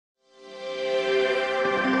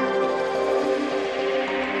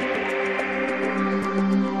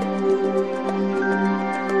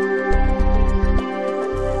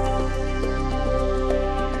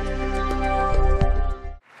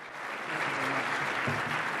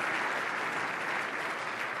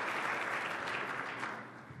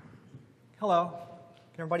Hello.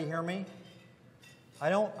 Can everybody hear me? I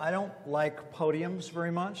don't like podiums very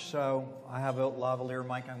much, so I have a lavalier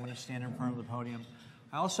mic. I'm going to stand in front of the podium.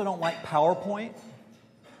 I also don't like PowerPoint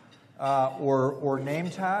or name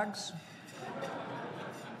tags.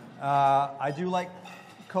 I do like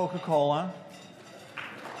Coca-Cola.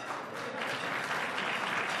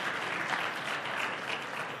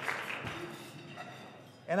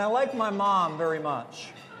 And I like my mom very much.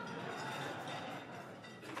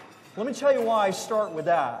 Let me tell you why I start with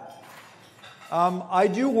that. I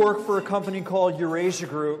do work for a company called Eurasia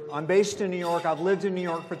Group. I'm based in New York. I've lived in New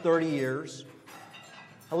York for 30 years.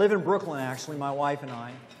 I live in Brooklyn, actually, my wife and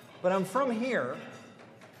I. But I'm from here.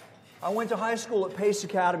 I went to high school at Pace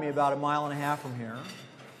Academy, about a mile and a half from here.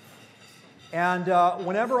 And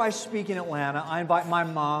whenever I speak in Atlanta, I invite my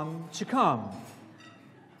mom to come.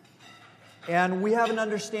 And we have an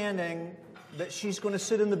understanding that she's going to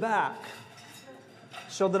sit in the back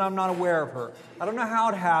so that I'm not aware of her. I don't know how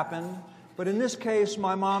it happened, but in this case,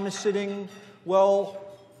 my mom is sitting, well,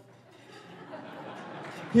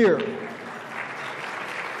 here.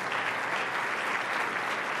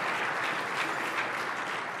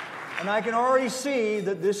 And I can already see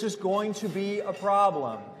that this is going to be a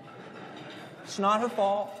problem. It's not her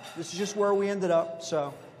fault. This is just where we ended up.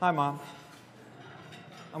 So, hi, Mom.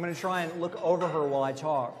 I'm going to try and look over her while I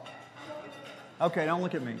talk. Okay, don't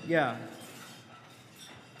look at me. Yeah.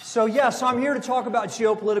 So, yes, I'm here to talk about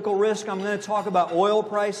geopolitical risk. I'm going to talk about oil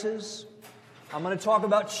prices. I'm going to talk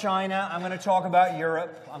about China. I'm going to talk about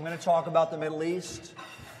Europe. I'm going to talk about the Middle East.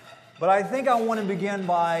 But I think I want to begin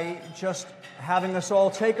by just having us all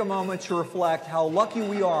take a moment to reflect how lucky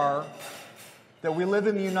we are that we live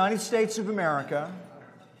in the United States of America.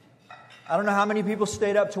 I don't know how many people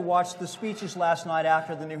stayed up to watch the speeches last night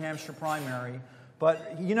after the New Hampshire primary,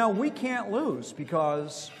 but, you know, we can't lose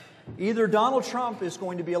because either Donald Trump is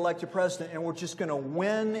going to be elected president and we're just going to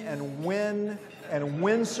win and win and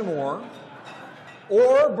win some more,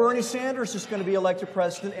 or Bernie Sanders is going to be elected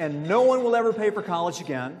president and no one will ever pay for college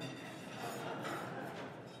again.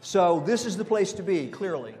 So this is the place to be,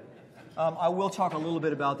 clearly. I will talk a little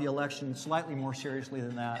bit about the election slightly more seriously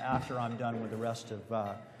than that after I'm done with the rest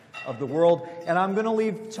of the world. And I'm going to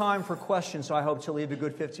leave time for questions, so I hope to leave a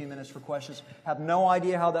good 15 minutes for questions. Have no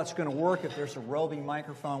idea how that's going to work. If there's a roving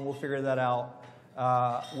microphone, we'll figure that out.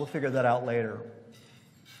 We'll figure that out later.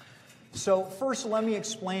 So first, let me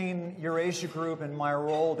explain Eurasia Group and my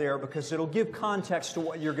role there, because it'll give context to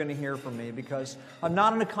what you're going to hear from me, because I'm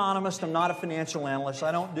not an economist, I'm not a financial analyst,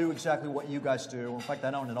 I don't do exactly what you guys do. In fact,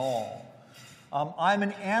 I don't at all. I'm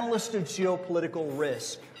an analyst of geopolitical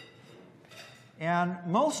risk. And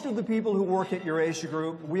most of the people who work at Eurasia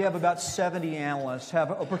Group, we have about 70 analysts,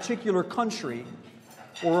 have a particular country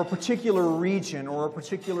or a particular region or a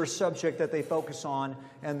particular subject that they focus on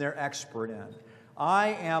and they're expert in. I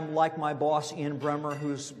am like my boss, Ian Bremmer,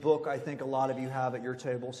 whose book I think a lot of you have at your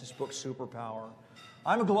tables, his book, Superpower.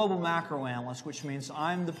 I'm a global macro analyst, which means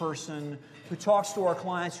I'm the person who talks to our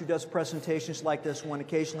clients, who does presentations like this one,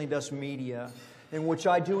 occasionally does media, in which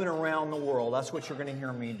I do it around the world. That's what you're going to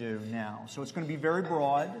hear me do now. So it's going to be very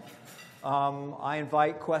broad. I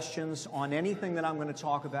invite questions on anything that I'm going to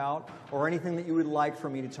talk about or anything that you would like for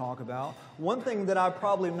me to talk about. One thing that I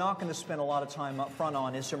probably am not going to spend a lot of time up front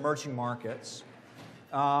on is emerging markets.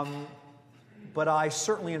 But I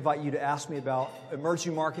certainly invite you to ask me about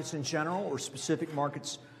emerging markets in general or specific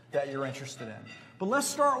markets that you're interested in. But let's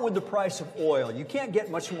start with the price of oil. You can't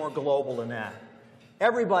get much more global than that.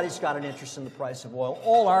 Everybody's got an interest in the price of oil.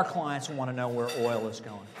 All our clients want to know where oil is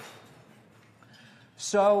going.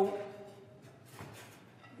 So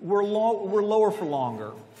we're lower for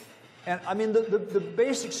longer. And I mean, the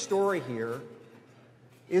basic story here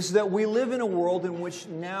is that we live in a world in which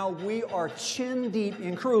now we are chin deep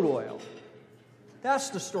in crude oil. That's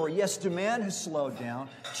the story. Yes, demand has slowed down.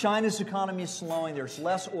 China's economy is slowing. There's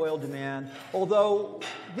less oil demand. Although,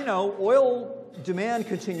 you know, oil demand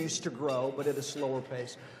continues to grow, but at a slower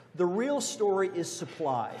pace. The real story is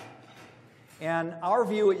supply. And our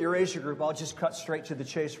view at Eurasia Group, I'll just cut straight to the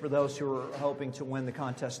chase for those who are hoping to win the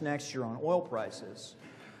contest next year on oil prices.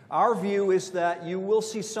 Our view is that you will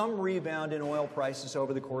see some rebound in oil prices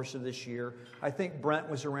over the course of this year. I think Brent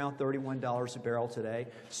was around $31 a barrel today.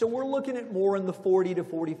 So we're looking at more in the $40 to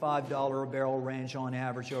 $45 a barrel range on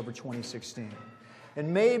average over 2016.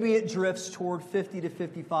 And maybe it drifts toward $50 to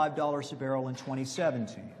 $55 a barrel in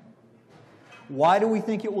 2017. Why do we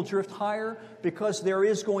think it will drift higher? Because there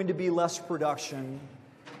is going to be less production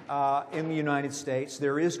in the United States.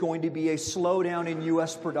 There is going to be a slowdown in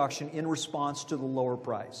U.S. production in response to the lower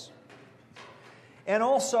price. And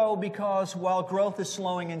also because while growth is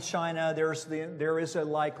slowing in China, there is a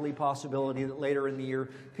likely possibility that later in the year,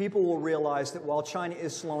 people will realize that while China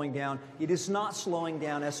is slowing down, it is not slowing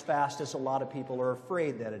down as fast as a lot of people are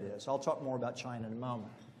afraid that it is. I'll talk more about China in a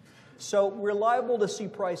moment. So we're liable to see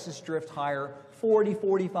prices drift higher, $40,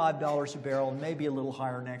 $45 a barrel, maybe a little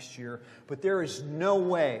higher next year. But there is no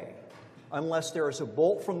way, unless there is a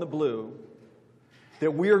bolt from the blue, that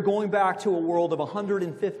we are going back to a world of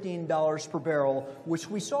 $115 per barrel, which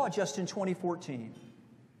we saw just in 2014.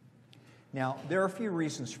 Now, there are a few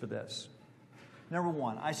reasons for this. Number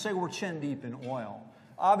one, I say we're chin deep in oil.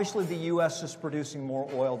 Obviously, the U.S. is producing more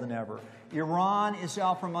oil than ever. Iran is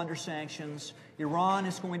out from under sanctions. Iran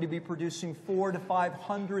is going to be producing 400,000 to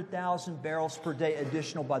 500,000 barrels per day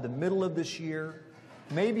additional by the middle of this year.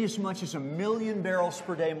 Maybe as much as 1 million barrels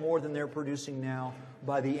per day more than they're producing now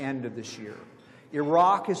by the end of this year.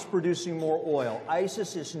 Iraq is producing more oil.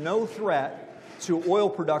 ISIS is no threat to oil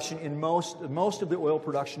production in most of the oil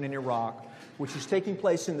production in Iraq, which is taking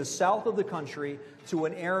place in the south of the country to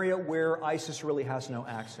an area where ISIS really has no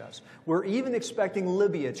access. We're even expecting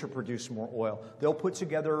Libya to produce more oil. They'll put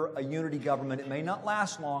together a unity government. It may not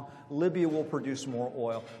last long. Libya will produce more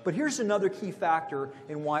oil. But here's another key factor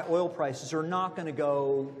in why oil prices are not going to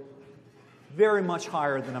go very much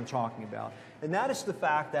higher than I'm talking about. And that is the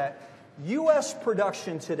fact that U.S.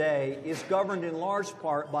 production today is governed in large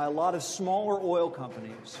part by a lot of smaller oil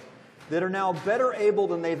companies that are now better able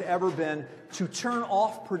than they've ever been to turn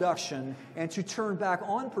off production and to turn back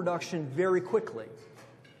on production very quickly.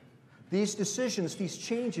 These decisions, these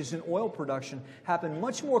changes in oil production happen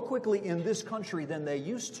much more quickly in this country than they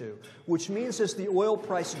used to, which means as the oil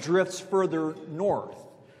price drifts further north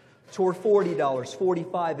toward $40,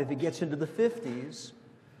 $45, if it gets into the 50s,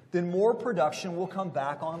 then more production will come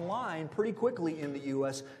back online pretty quickly in the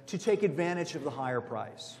U.S. to take advantage of the higher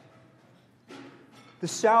price. The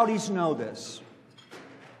Saudis know this.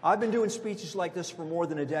 I've been doing speeches like this for more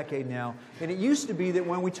than a decade now, and it used to be that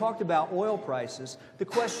when we talked about oil prices, the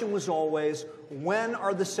question was always, when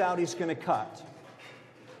are the Saudis going to cut?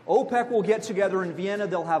 OPEC will get together in Vienna,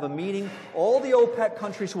 they'll have a meeting, all the OPEC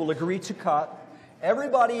countries will agree to cut,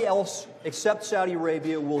 everybody else except Saudi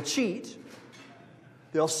Arabia will cheat.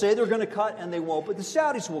 They'll say they're going to cut, and they won't, but the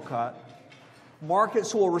Saudis will cut.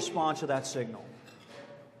 Markets will respond to that signal.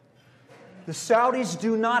 The Saudis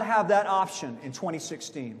do not have that option in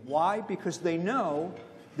 2016. Why? Because they know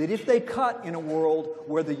that if they cut in a world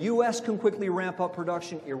where the U.S. can quickly ramp up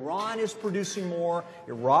production, Iran is producing more,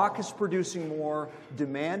 Iraq is producing more,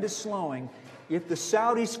 demand is slowing. If the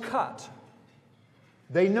Saudis cut,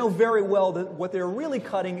 they know very well that what they're really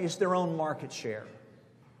cutting is their own market share.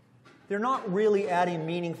 They're not really adding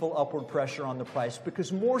meaningful upward pressure on the price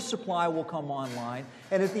because more supply will come online,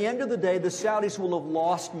 and at the end of the day, the Saudis will have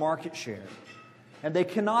lost market share. And they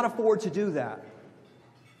cannot afford to do that.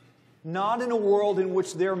 Not in a world in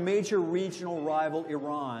which their major regional rival,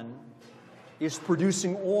 Iran, is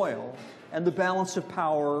producing oil, and the balance of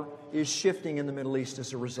power is shifting in the Middle East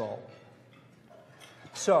as a result.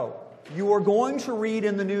 So, you are going to read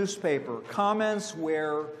in the newspaper comments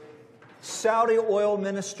where Saudi oil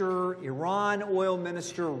minister, Iran oil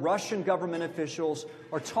minister, Russian government officials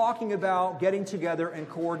are talking about getting together and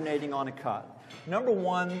coordinating on a cut. Number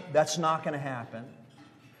one, that's not going to happen.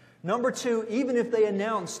 Number two, even if they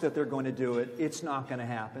announce that they're going to do it, it's not going to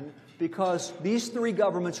happen because these three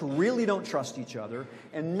governments really don't trust each other,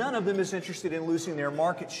 and none of them is interested in losing their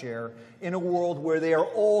market share in a world where they are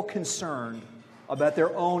all concerned about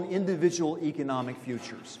their own individual economic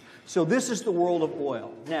futures. So this is the world of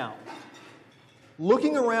oil. Now,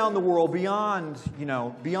 looking around the world beyond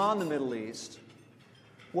the Middle East,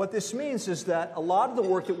 what this means is that a lot of the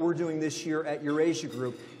work that we're doing this year at Eurasia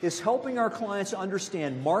Group is helping our clients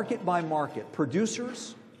understand market by market,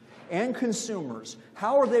 producers and consumers,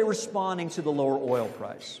 how are they responding to the lower oil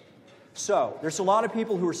price? So, there's a lot of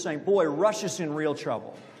people who are saying, boy, Russia's in real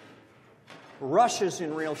trouble. Russia's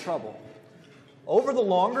in real trouble. Over the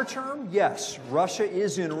longer term, yes, Russia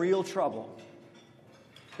is in real trouble.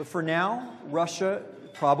 But for now, Russia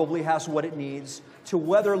probably has what it needs to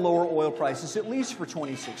weather lower oil prices, at least for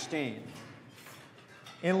 2016.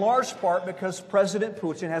 In large part because President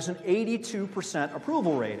Putin has an 82%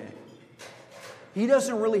 approval rating. He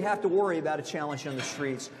doesn't really have to worry about a challenge on the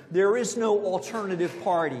streets. There is no alternative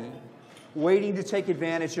party waiting to take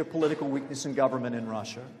advantage of political weakness in government in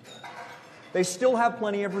Russia. They still have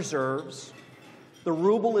plenty of reserves. The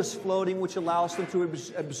ruble is floating, which allows them to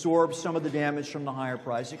absorb some of the damage from the higher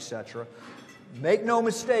price, etc. Make no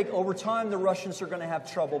mistake, over time the Russians are going to have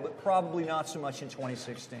trouble, but probably not so much in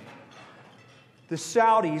 2016. The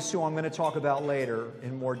Saudis, who I'm going to talk about later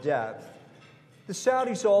in more depth, The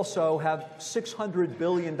Saudis also have $600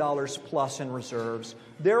 billion plus in reserves.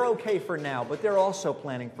 They're okay for now, but they're also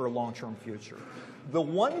planning for a long-term future. The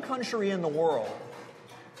one country in the world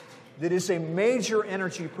that is a major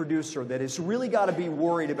energy producer that has really got to be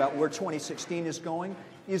worried about where 2016 is going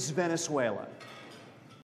is Venezuela.